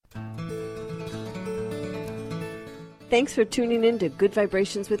Thanks for tuning in to Good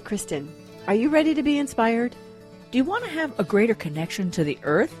Vibrations with Kristen. Are you ready to be inspired? Do you want to have a greater connection to the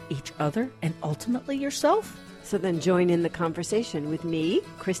earth, each other, and ultimately yourself? So then join in the conversation with me,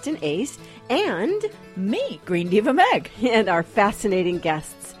 Kristen Ace, and me, Green Diva Meg, and our fascinating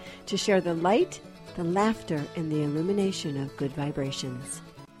guests to share the light, the laughter, and the illumination of good vibrations.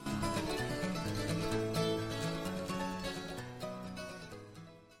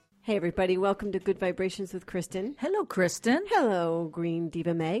 Hey everybody, welcome to Good Vibrations with Kristen. Hello, Kristen. Hello, Green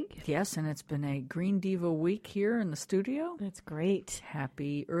Diva Meg. Yes, and it's been a Green Diva week here in the studio. That's great.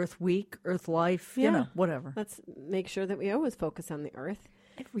 Happy Earth Week, Earth Life, whatever. Let's make sure that we always focus on the earth.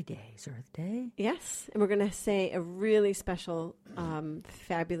 Every day is Earth Day. Yes, and we're going to say a really special,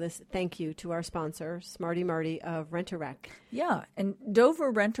 fabulous thank you to our sponsor, Smarty Marty of Rent-A-Wreck. Yeah, and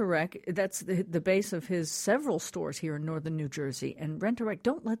Dover Rent-A-Wreck, that's the base of his several stores here in northern New Jersey. And Rent-A-Wreck,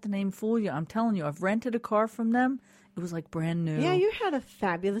 don't let the name fool you. I'm telling you, I've rented a car from them. It was like brand new. Yeah, you had a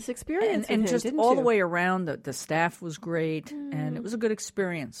fabulous experience and with him, just didn't all you? the way around, the staff was great, and it was a good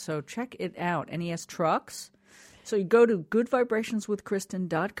experience. So check it out. And he has trucks. So you go to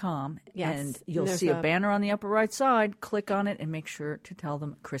goodvibrationswithkristen.com, and you'll see a banner on the upper right side. Click on it and make sure to tell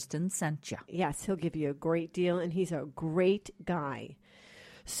them Kristen sent you. Yes, he'll give you a great deal, and he's a great guy.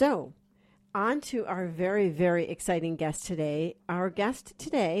 So, on to our very, very exciting guest today. Our guest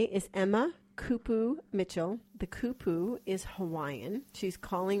today is Emma Kupu Mitchell. The Kupu is Hawaiian. She's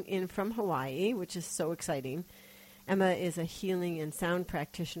calling in from Hawaii, which is so exciting. Emma is a healing and sound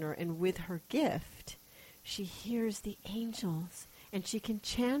practitioner, and with her gift, she hears the angels, and she can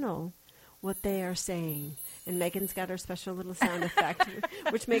channel what they are saying. And Megan's got her special little sound effect,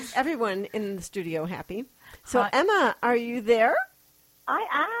 which makes everyone in the studio happy. So, Emma, are you there? I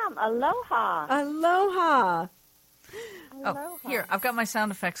am. Aloha. Aloha. Oh, here, I've got my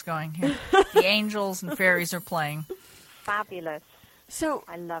sound effects going here. The angels and fairies are playing. Fabulous. So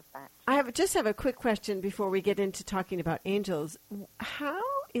I love that. I just have a quick question before we get into talking about angels. How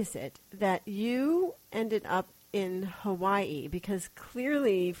is it that you ended up in Hawaii? Because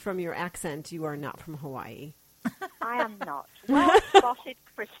clearly from your accent, you are not from Hawaii. I am not. Well spotted,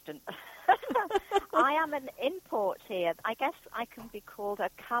 Kristen. I am an import here. I guess I can be called a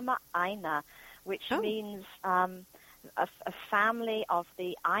kama'aina, which means a family of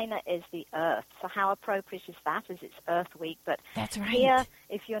the aina is the earth. So how appropriate is that, as it's Earth Week? But that's right. Here,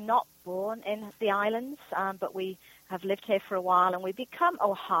 if you're not born in the islands, but we have lived here for a while, and we become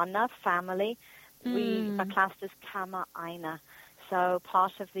ohana, family, we are classed as kama'aina, so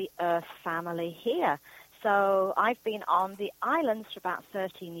part of the earth family here. So I've been on the islands for about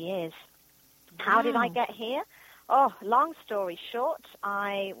 13 years. How did I get here? Oh, long story short,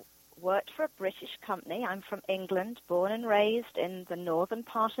 I worked for a British company. I'm from England, born and raised in the northern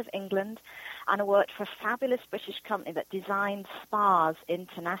part of England, and I worked for a fabulous British company that designed spas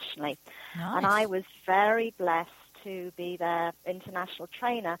internationally. Nice. And I was very blessed to be their international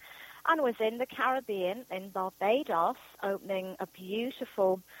trainer, and was in the Caribbean, in Barbados, opening a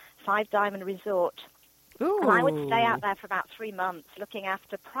beautiful 5-diamond resort. Ooh. And I would stay out there for about 3 months, looking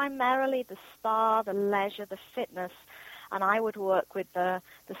after primarily the spa, the leisure, the fitness. And I would work with the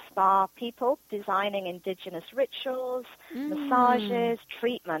spa people, designing indigenous rituals, massages,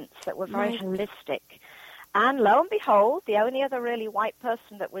 treatments that were very holistic. And lo and behold, the only other really white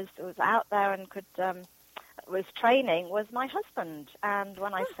person that was out there and was training was my husband. And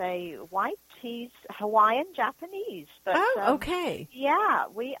when I say white, he's Hawaiian Japanese. But, okay. Yeah,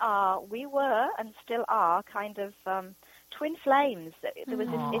 we were and still are kind of twin flames. There was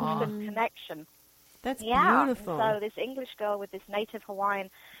this instant connection. That's beautiful. So this English girl with this native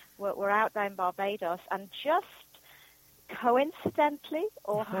Hawaiian were out there in Barbados, and just coincidentally,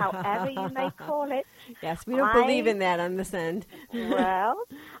 or however you may call it. Yes, we don't believe in that on this end. Well,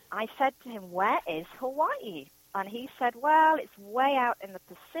 I said to him, where is Hawaii? And he said, well, it's way out in the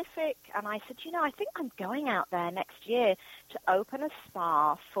Pacific. And I said, I think I'm going out there next year to open a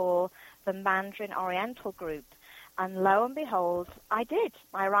spa for the Mandarin Oriental group. And lo and behold, I did.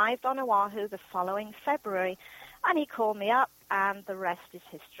 I arrived on Oahu the following February, and he called me up, and the rest is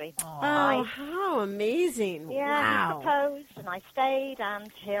history. Oh, how amazing. Yeah, wow. He proposed, and I stayed,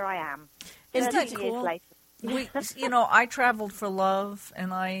 and here I am. Isn't that years cool? later. I traveled for love,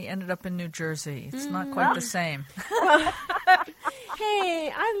 and I ended up in New Jersey. It's not quite the same.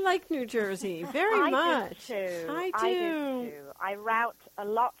 Hey, I like New Jersey very much. Do too. I do too. I route a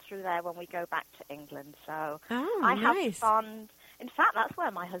lot through there when we go back to England. So I have fun. In fact, that's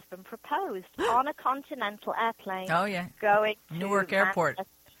where my husband proposed, on a continental airplane. Oh, yeah. Going to Newark Airport.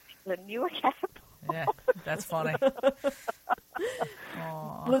 Newark Airport. Yeah, that's funny.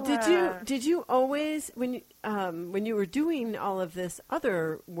 Well, did you always, when you were doing all of this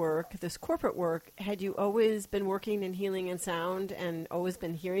other work, this corporate work, had you always been working in healing and sound and always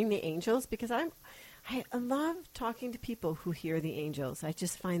been hearing the angels? Because I love talking to people who hear the angels. I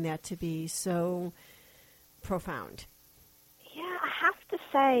just find that to be so profound. Yeah, I have to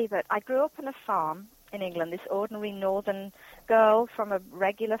say that I grew up on a farm in England, this ordinary northern girl from a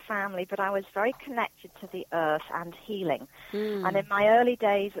regular family, but I was very connected to the earth and healing. And in my early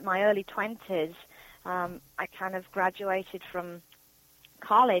days, in my early 20s, I kind of graduated from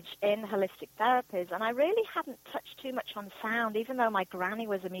college in holistic therapies, and I really hadn't touched too much on sound, even though my granny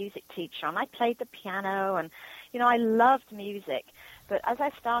was a music teacher, and I played the piano, and, I loved music. But as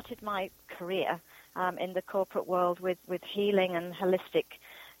I started my career in the corporate world with healing and holistic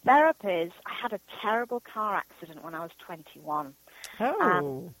therapies, I had a terrible car accident when I was 21.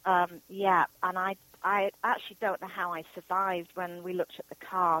 Oh. And I actually don't know how I survived. When we looked at the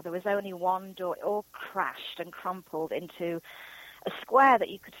car, there was only one door. It all crashed and crumpled into a square that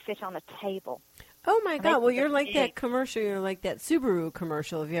you could fit on a table. Oh, my God. Well, you're like that commercial. You're like that Subaru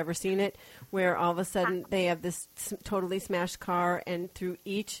commercial. Have you ever seen it? Where all of a sudden they have this totally smashed car, and through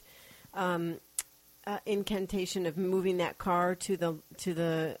each incantation of moving that car to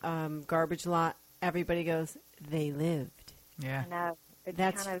the garbage lot, everybody goes, they lived. Yeah. No,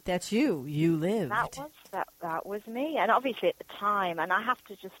 that's you. You lived. That was me. And obviously at the time, and I have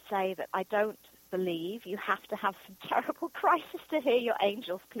to just say that I don't believe you have to have some terrible crisis to hear your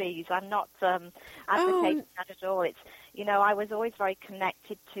angels, please. I'm not advocating that at all. It's, I was always very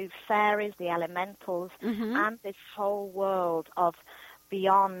connected to fairies, the elementals, and this whole world of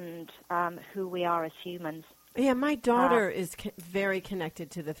beyond who we are as humans. Yeah, my daughter is very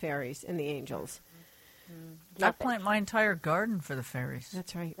connected to the fairies and the angels. I plant my entire garden for the fairies.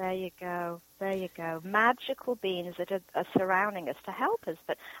 That's right. There you go. Magical beings that are surrounding us to help us.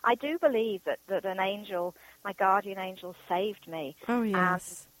 But I do believe that an angel, my guardian angel, saved me. Oh,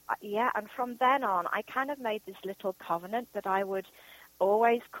 yes. And from then on, I kind of made this little covenant that I would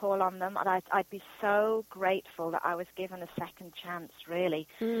always call on them, and I'd be so grateful that I was given a second chance, really,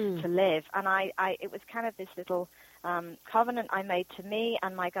 to live. And it was kind of this little covenant I made to me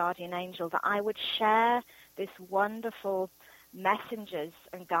and my guardian angel that I would share this wonderful messengers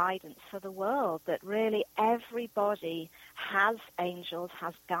and guidance for the world, that really everybody has angels,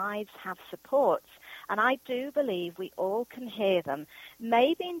 has guides, has supports. And I do believe we all can hear them,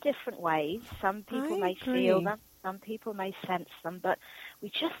 maybe in different ways. Some people may feel them. Some people may sense them, but we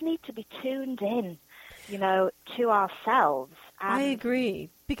just need to be tuned in, to ourselves. I agree,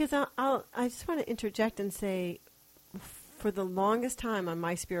 because I just want to interject and say, for the longest time on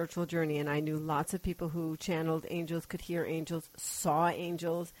my spiritual journey, and I knew lots of people who channeled angels, could hear angels, saw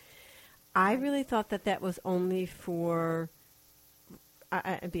angels, I really thought that was only for,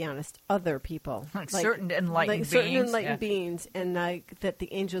 I'll be honest, other people. Like certain enlightened beings, and that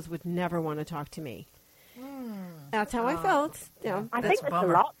the angels would never want to talk to me. That's how I felt. I think there's a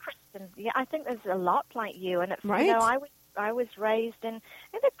lot, Kristen. Yeah, I think there's a lot like you. And right? I was raised in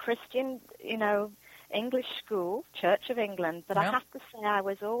a Christian, English school, Church of England. But I have to say, I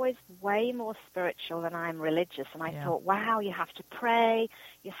was always way more spiritual than I'm religious. And I thought, wow, you have to pray,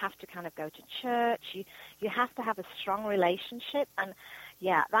 you have to kind of go to church, you have to have a strong relationship. And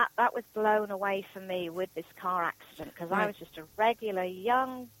yeah, that was blown away for me with this car accident, because I was just a regular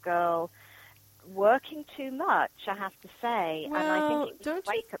young girl, working too much, I have to say, and I think it was a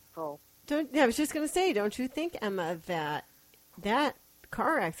wake-up call. I was just going to say, don't you think, Emma, that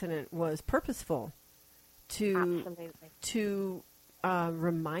car accident was purposeful to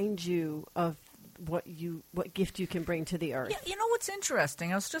remind you of what gift you can bring to the earth? Yeah, what's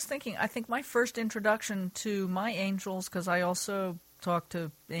interesting? I was just thinking, I think my first introduction to my angels, because I also talk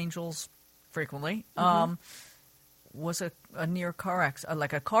to angels frequently, was a near car accident,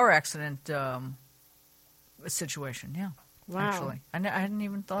 like a car accident situation. Yeah, wow. Actually, I hadn't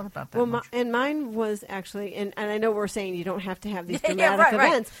even thought about that. Well, and mine was actually, and I know we're saying you don't have to have these dramatic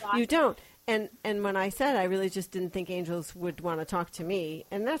events. Right. You don't. And when I said I really just didn't think angels would want to talk to me,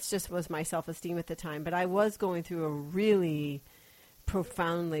 and that's just was my self-esteem at the time. But I was going through a really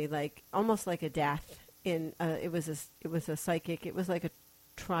profoundly, almost like a death. It was a psychic. It was like a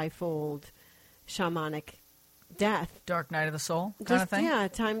trifold shamanic death, dark night of the soul kind of thing. Yeah,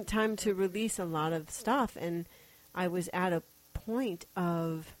 time to release a lot of stuff, and I was at a point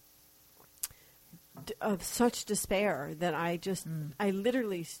of such despair that I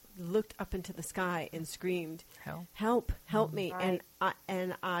literally looked up into the sky and screamed, help me. Right.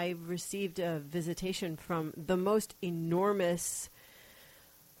 And I received a visitation from the most enormous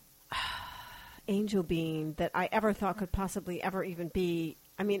angel being that I ever thought could possibly ever even be.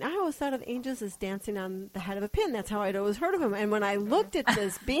 I mean, I always thought of angels as dancing on the head of a pin. That's how I'd always heard of them. And when I looked at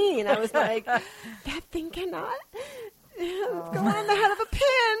this being, I was like, that thing cannot go on the head of a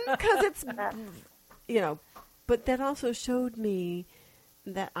pin because it's, But that also showed me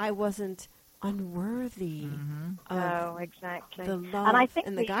that I wasn't unworthy of exactly. the love and I think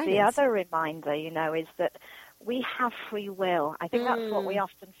and the guidance. The other reminder, is that we have free will. I think that's what we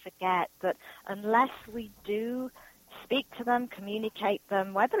often forget, that unless we do speak to them, communicate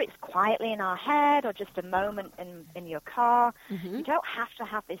them, whether it's quietly in our head or just a moment in your car, you don't have to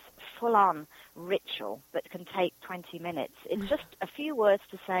have this full-on ritual that can take 20 minutes. It's just a few words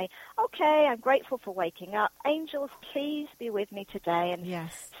to say, okay, I'm grateful for waking up. Angels, please be with me today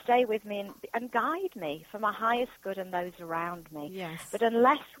and stay with me and guide me for my highest good and those around me. Yes. But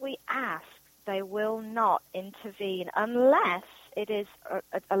unless we ask, they will not intervene unless it is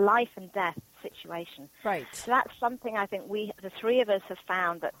a life and death situation. Right. So that's something I think the three of us have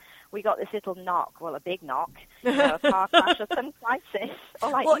found, that we got this little knock, a big knock, a car crash or some crisis. Or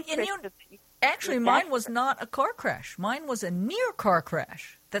like actually, mine was not a car crash. Mine was a near car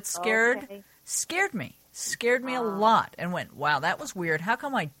crash that scared me a lot, and went, wow, that was weird. How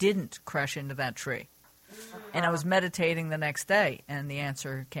come I didn't crash into that tree? And I was meditating the next day, and the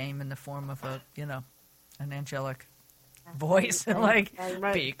answer came in the form of an angelic voice,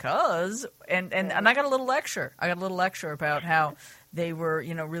 because and I got a little lecture. I got a little lecture about how they were,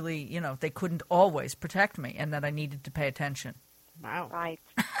 really, they couldn't always protect me, and that I needed to pay attention. Wow. Right.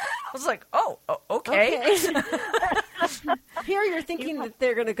 I was like, okay. Here you're thinking that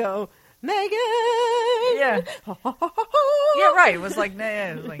they're going to go, Megan. Yeah. Yeah, right. It was like,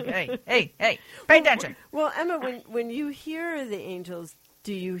 hey, pay attention. Well, Emma, when you hear the angels,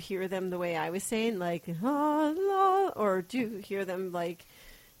 do you hear them the way I was saying, like, la, la, or do you hear them like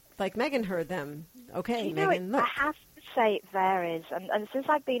Megan heard them? Okay, Megan, look. I have to say it varies. And since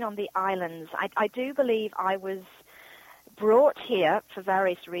I've been on the islands, I do believe I was brought here for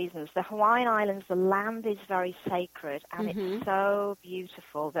various reasons. The Hawaiian Islands, the land is very sacred, and it's so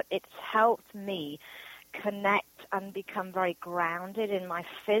beautiful that it's helped me connect and become very grounded in my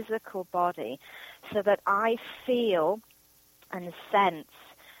physical body, so that I feel and sense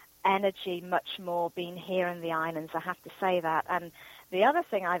energy much more being here in the islands. I have to say that. And the other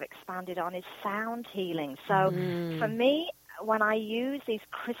thing I've expanded on is sound healing. So for me, when I use these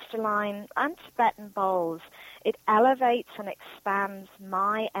crystalline and Tibetan bowls, it elevates and expands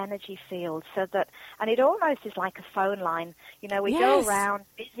my energy field, so that, and it almost is like a phone line. We go around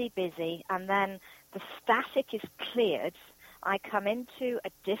busy, and then the static is cleared. I come into a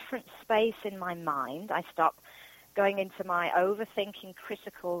different space in my mind. I stop going into my overthinking,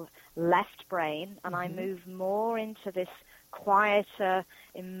 critical left brain, and I move more into this quieter,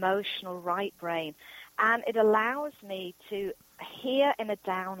 emotional right brain. And it allows me to hear in a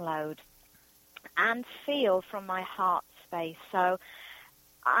download and feel from my heart space. So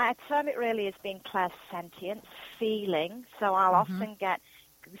I term it really as being clairsentient, feeling. So I'll often get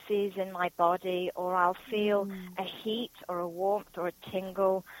goosies in my body, or I'll feel a heat or a warmth or a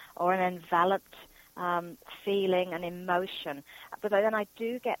tingle or an enveloped feeling and emotion. But then I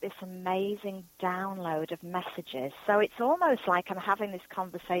do get this amazing download of messages. So it's almost like I'm having this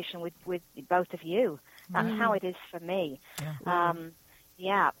conversation with both of you. That's how it is for me.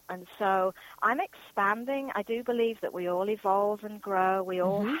 Yeah. And so I'm expanding. I do believe that we all evolve and grow. We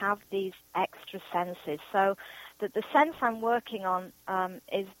all have these extra senses. So the sense I'm working on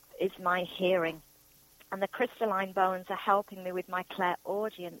is my hearing. And the crystalline bones are helping me with my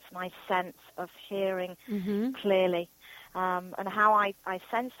clairaudience, my sense of hearing clearly. And how I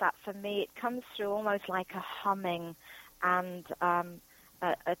sense that, for me, it comes through almost like a humming and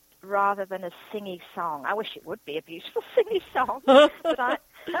rather than a singy song. I wish it would be a beautiful singy song.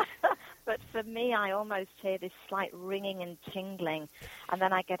 But for me, I almost hear this slight ringing and tingling, and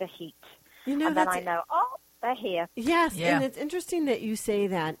then I get a heat. And then I know, they're here. Yes, and it's interesting that you say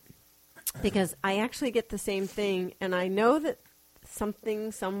that, because I actually get the same thing, and I know that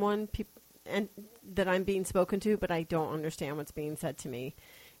and that I'm being spoken to, but I don't understand what's being said to me.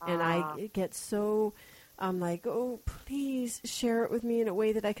 And I get so, I'm like, oh, please share it with me in a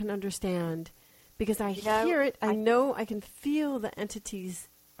way that I can understand, because I hear it. I know I can feel the entities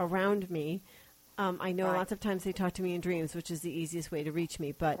around me. I know lots of times they talk to me in dreams, which is the easiest way to reach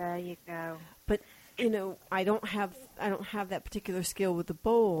me. But there you go. But I don't have that particular skill with the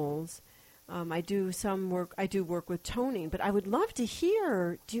bowls. I do work with toning, but I would love to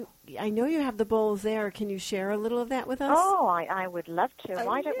hear. I know you have the bowls there. Can you share a little of that with us? Oh, I would love to.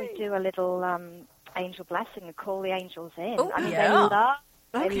 Why don't we do a little angel blessing and call the angels in? Oh, they love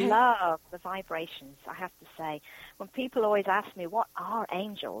I love the vibrations, I have to say. When people always ask me, what are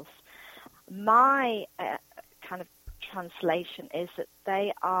angels? My kind of translation is that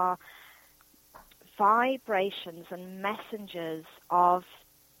they are vibrations and messengers of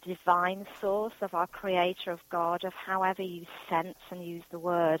divine source, of our creator, of God, of however you sense and use the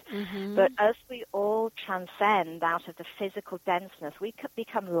word. Mm-hmm. But as we all transcend out of the physical denseness, we could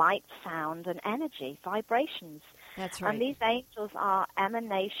become light, sound, and energy, vibrations. That's right. And these angels are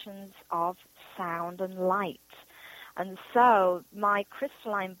emanations of sound and light. And so my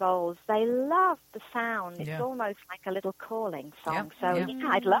crystalline bowls, they love the sound. It's almost like a little calling song. So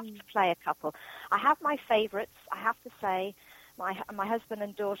I'd love to play a couple. I have my favorites, I have to say. My husband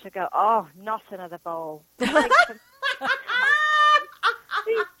and daughter go, oh, not another bowl. These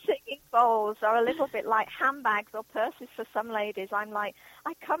singing bowls are a little bit like handbags or purses for some ladies. I'm like,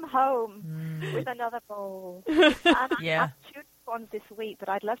 I come home with another bowl. And I have 2 ones this week, but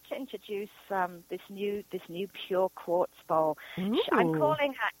I'd love to introduce this new pure quartz bowl. I'm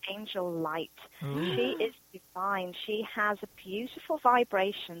calling her Angel Light. She is divine. She has a beautiful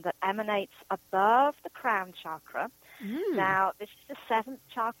vibration that emanates above the crown chakra. Now, this is the 7th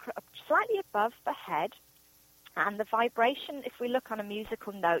chakra, slightly above the head. And the vibration, if we look on a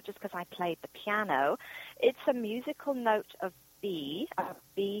musical note, just because I played the piano, it's a musical note of B, a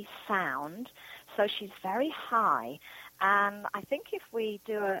B sound. So she's very high. And I think if we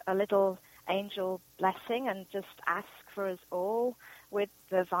do a little angel blessing and just ask for us all with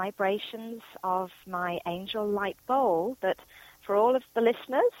the vibrations of my angel light bowl, that for all of the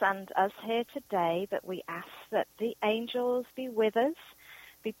listeners and us here today, that we ask that the angels be with us,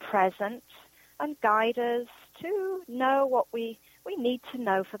 be present, and guide us to know what we need to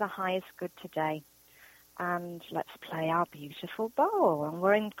know for the highest good today. And let's play our beautiful bowl. And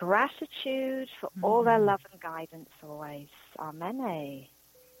we're in gratitude for all their love and guidance always. Amen.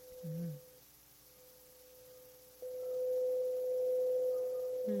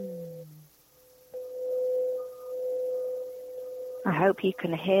 I hope you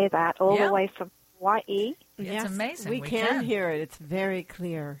can hear that all the way from Hawaii. It's amazing. We can hear it. It's very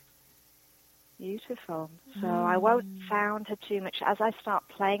clear. Beautiful. So I won't sound her too much. As I start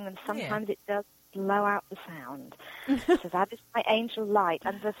playing them, sometimes it does blow out the sound. So that is my angel light.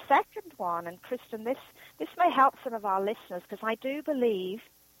 And the second one, and Kristen, this may help some of our listeners, because I do believe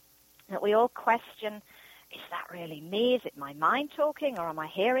that we all question, is that really me? Is it my mind talking, or am I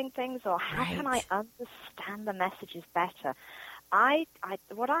hearing things, or how can I understand the messages better?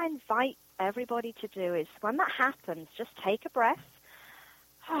 What I invite everybody to do is, when that happens, just take a breath.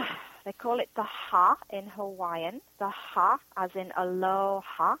 They call it the ha in Hawaiian, the ha as in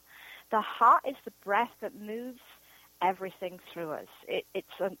aloha. The ha is the breath that moves everything through us.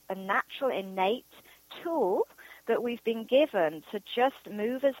 It's a natural, innate tool that we've been given to just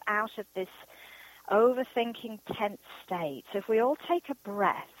move us out of this overthinking, tense state. So if we all take a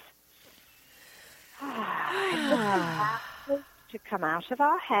breath, to come out of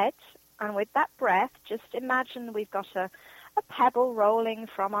our head, and with that breath, just imagine we've got a pebble rolling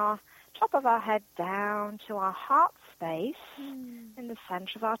from our top of our head down to our heart space in the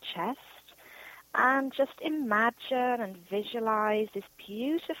center of our chest. And just imagine and visualize this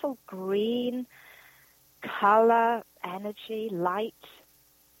beautiful green color, energy, light,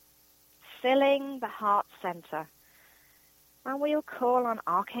 filling the heart center. And we'll call on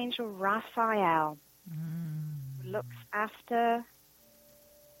Archangel Rafael, who looks after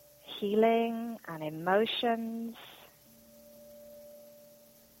healing and emotions.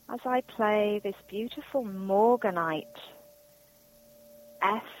 As I play this beautiful Morganite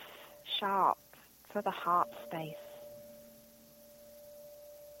F sharp for the heart space.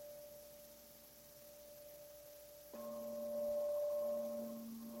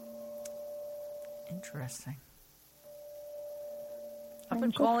 Interesting. I've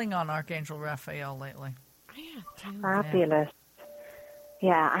been calling on Archangel Raphael lately. Fabulous.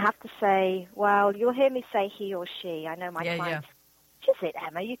 Yeah, I have to say, well, you'll hear me say he or she. I know my clients. Which is it,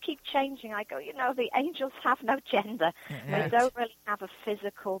 Emma? You keep changing. I go, the angels have no gender. They don't really have a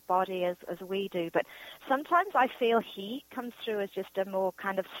physical body as we do. But sometimes I feel he comes through as just a more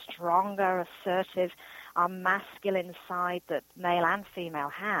kind of stronger, assertive, masculine side that male and female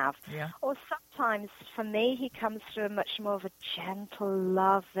have. Yeah. Or sometimes, for me, he comes through much more of a gentle,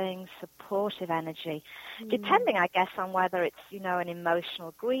 loving, supportive energy, depending, I guess, on whether it's, an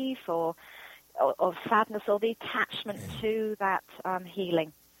emotional grief or sadness or the attachment to that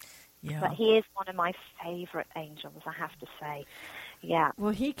healing. Yeah. But he is one of my favorite angels, I have to say. Yeah.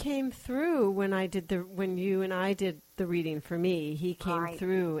 Well, he came through when you and I did the reading for me. He came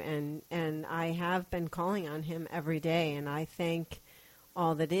through, and I have been calling on him every day, and I thank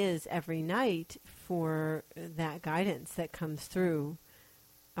all that is every night for that guidance that comes through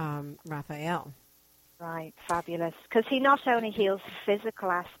Raphael. Right, fabulous. Because he not only heals physical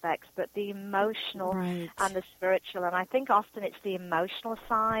aspects, but the emotional Right. and the spiritual. And I think often it's the emotional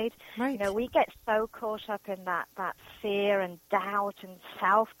side. Right. You know, we get so caught up in that fear and doubt and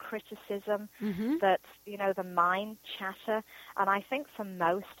self-criticism that, you know, the mind chatter. And I think for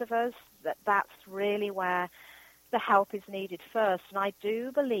most of us, that's really where the help is needed first. And I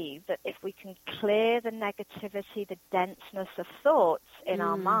do believe that if we can clear the negativity, the denseness of thoughts in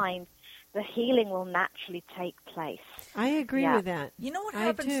our mind, the healing will naturally take place. I agree with that. You know what I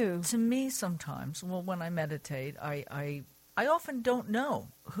happens do. to me sometimes? Well, when I meditate, I often don't know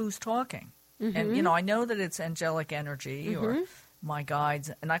who's talking. And, you know, I know that it's angelic energy or my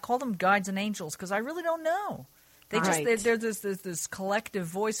guides, and I call them guides and angels because I really don't know. They just, there's this collective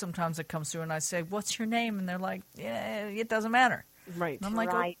voice sometimes that comes through, and I say, what's your name? And they're like, yeah, it doesn't matter. Right. And I'm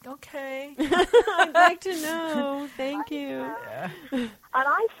like, okay. I'd like to know. Thank you. Yeah. And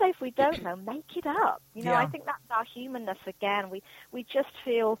I say if we don't know, make it up. You know, Yeah. I think that's our humanness again. We just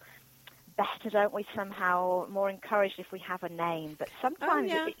feel better, don't we, somehow more encouraged if we have a name. But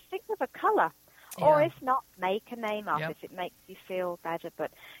sometimes think of a colour. Or if not, make a name up if it makes you feel better.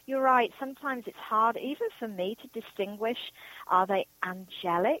 But you're right, sometimes it's hard, even for me, to distinguish, are they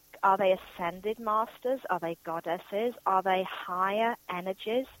angelic? Are they ascended masters? Are they goddesses? Are they higher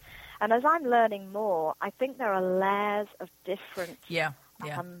energies? And as I'm learning more, I think there are layers of different...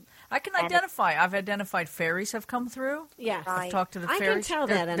 I can identify. I've identified fairies have come through. Yes. I've talked to the I fairies. can tell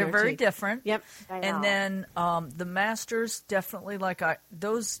that energy. They're very different. Yep. And then the masters definitely,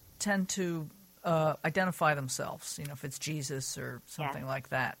 those tend to... identify themselves, you know, if it's Jesus or something like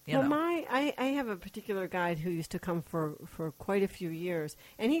that. You know. I have a particular guide who used to come for quite a few years,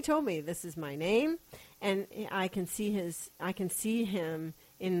 and he told me this is my name, and I can see him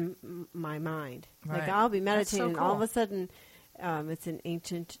in my mind. Right. Like I'll be meditating, That's so cool. and all of a sudden, it's an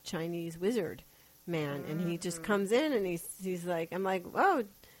ancient Chinese wizard man, and he just comes in, and he's like, I'm like, oh,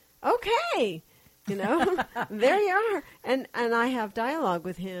 okay, you know, there you are, and I have dialogue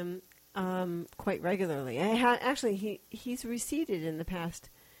with him. Quite regularly. Actually, he's receded in the past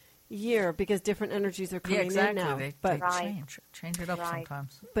year because different energies are coming in now. They change it up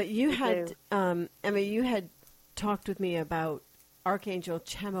sometimes. But you had, Emma, you had talked with me about Archangel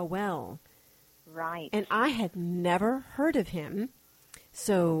Chamuel. Right. And I had never heard of him.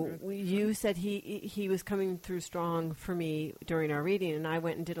 So you said he was coming through strong for me during our reading, and I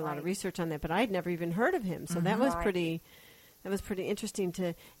went and did a lot of research on that, but I'd never even heard of him. So that was pretty... That was pretty interesting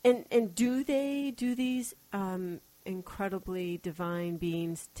to, and do these incredibly divine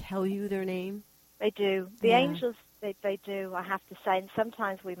beings tell you their name? They do. The angels, they do, I have to say. And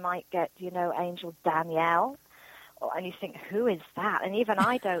sometimes we might get, you know, Angel Danielle, and you think, who is that? And even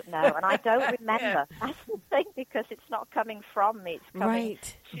I don't know, and I don't remember. That's the thing, because it's not coming from me. It's coming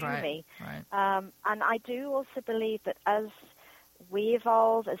to me. Right. And I do also believe that as we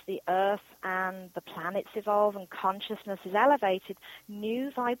evolve, as the earth and the planets evolve and consciousness is elevated, new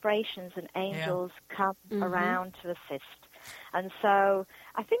vibrations and angels come around to assist. And so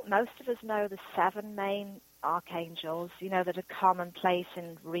I think most of us know the 7 main archangels, you know, that are commonplace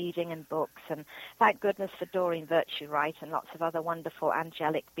in reading and books. And thank goodness for Doreen Virtue Wright and lots of other wonderful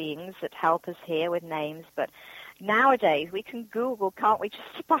angelic beings that help us here with names. But nowadays we can Google, can't we,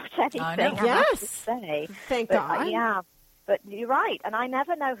 just about anything? I know. I have to say. Thank God. Yeah. But you're right, and I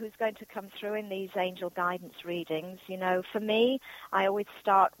never know who's going to come through in these angel guidance readings. You know, for me, I always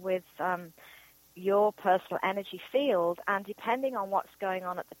start with your personal energy field, and depending on what's going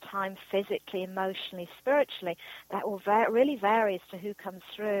on at the time, physically, emotionally, spiritually, that will really vary as to who comes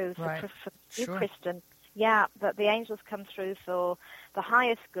through. So for you, Kristen, but the angels come through for the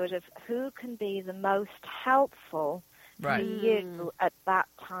highest good of who can be the most helpful to you at that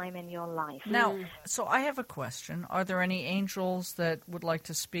time in your life. Now, so I have a question. Are there any angels that would like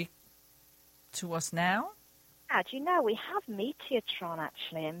to speak to us now? Yeah, do you know, we have Metatron,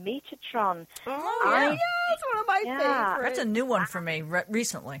 actually, and Metatron... it's one of my favorites. That's a new one for me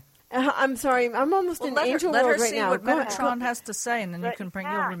recently. I'm sorry, I'm almost in angel world right now. Let her see what Metatron has to say, and then you can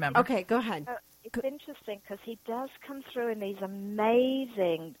you'll remember. Okay, go ahead. It's interesting, because he does come through in these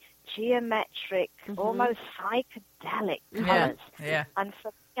amazing... geometric, almost psychedelic colors. Yeah. And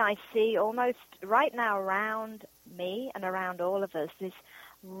for me, I see almost right now around me and around all of us this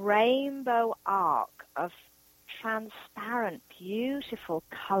rainbow arc of transparent, beautiful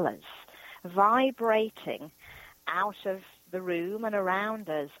colors vibrating out of the room and around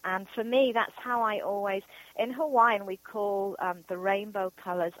us. And for me, that's how I always, in Hawaiian, we call the rainbow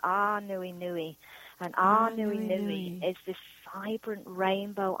colors Nui Nui. And our Nui Nui is this vibrant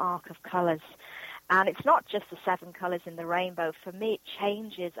rainbow arc of colors. And it's not just the 7 colors in the rainbow. For me, it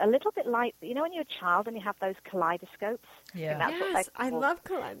changes a little bit like, you know, when you're a child and you have those kaleidoscopes? Yeah. Yes, I love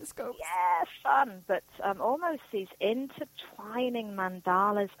kaleidoscopes. Yeah, fun. But almost these intertwining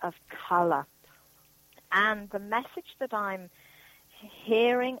mandalas of color. And the message that I'm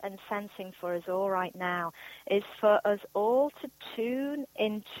hearing and sensing for us all right now is for us all to tune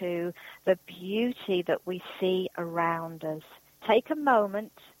into the beauty that we see around us. Take a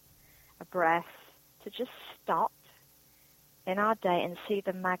moment, a breath, to just stop in our day and see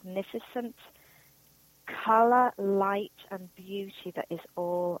the magnificent color, light, and beauty that is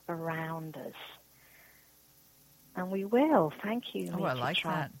all around us. And we will. Thank you. Oh, I like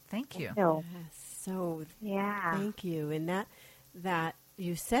that. Thank you. Yes, so yeah. Thank you. And that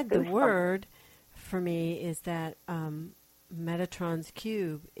you said the word for me is that Metatron's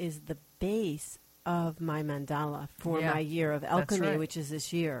cube is the base of my mandala for my year of alchemy, which is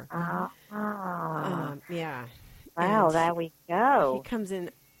this year. Yeah. Wow, and there we go. He comes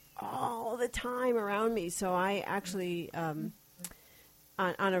in all the time around me, so I actually, on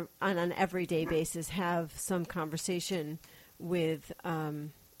an everyday basis, have some conversation with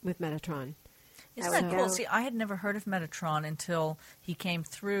Metatron. Isn't that cool? See, I had never heard of Metatron until he came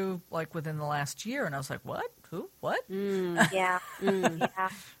through, like, within the last year, and I was like, what? Who? What? Yeah. Yeah. So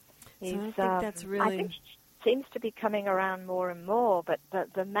I think that's really... I think it seems to be coming around more and more, but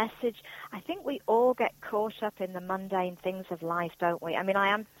the message, I think we all get caught up in the mundane things of life, don't we? I mean, I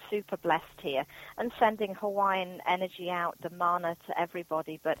am super blessed here and sending Hawaiian energy out, the mana to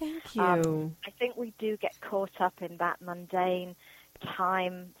everybody, but thank you. I think we do get caught up in that mundane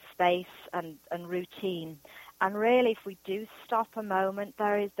time, space, and routine. And really, if we do stop a moment,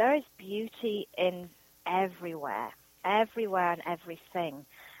 there is beauty in everywhere and everything.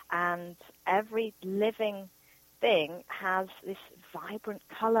 And every living thing has this vibrant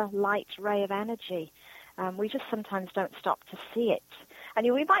color, light ray of energy. We just sometimes don't stop to see it.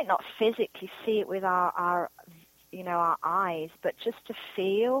 And we might not physically see it with our eyes, but just to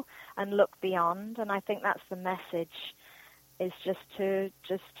feel and look beyond. And I think that's the message, is just to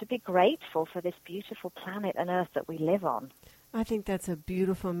be grateful for this beautiful planet and earth that we live on. I think that's a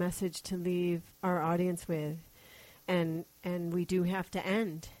beautiful message to leave our audience with. And we do have to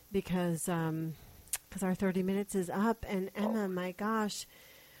end because our 30 minutes is up. And Emma, my gosh,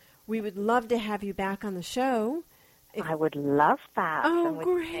 we would love to have you back on the show. I would love that. Oh,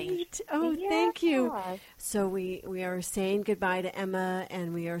 great. Oh, thank you. So we are saying goodbye to Emma,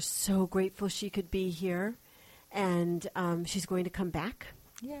 and we are so grateful she could be here. And she's going to come back.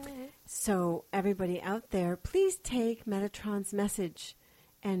 Yay. So everybody out there, please take Metatron's message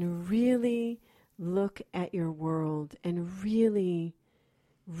and really look at your world and really,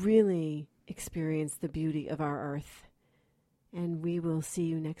 really experience the beauty of our earth. And we will see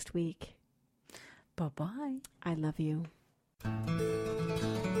you next week. Bye-bye. I love you.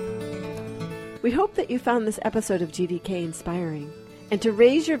 We hope that you found this episode of GVK inspiring. And to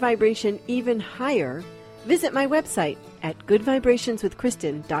raise your vibration even higher, visit my website at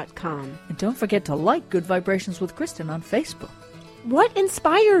goodvibrationswithkristen.com. And don't forget to like Good Vibrations with Kristen on Facebook. What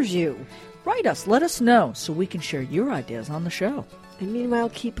inspires you? Write us, let us know, so we can share your ideas on the show. And meanwhile,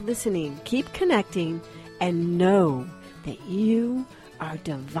 keep listening, keep connecting, and know that you are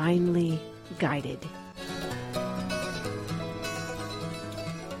divinely guided.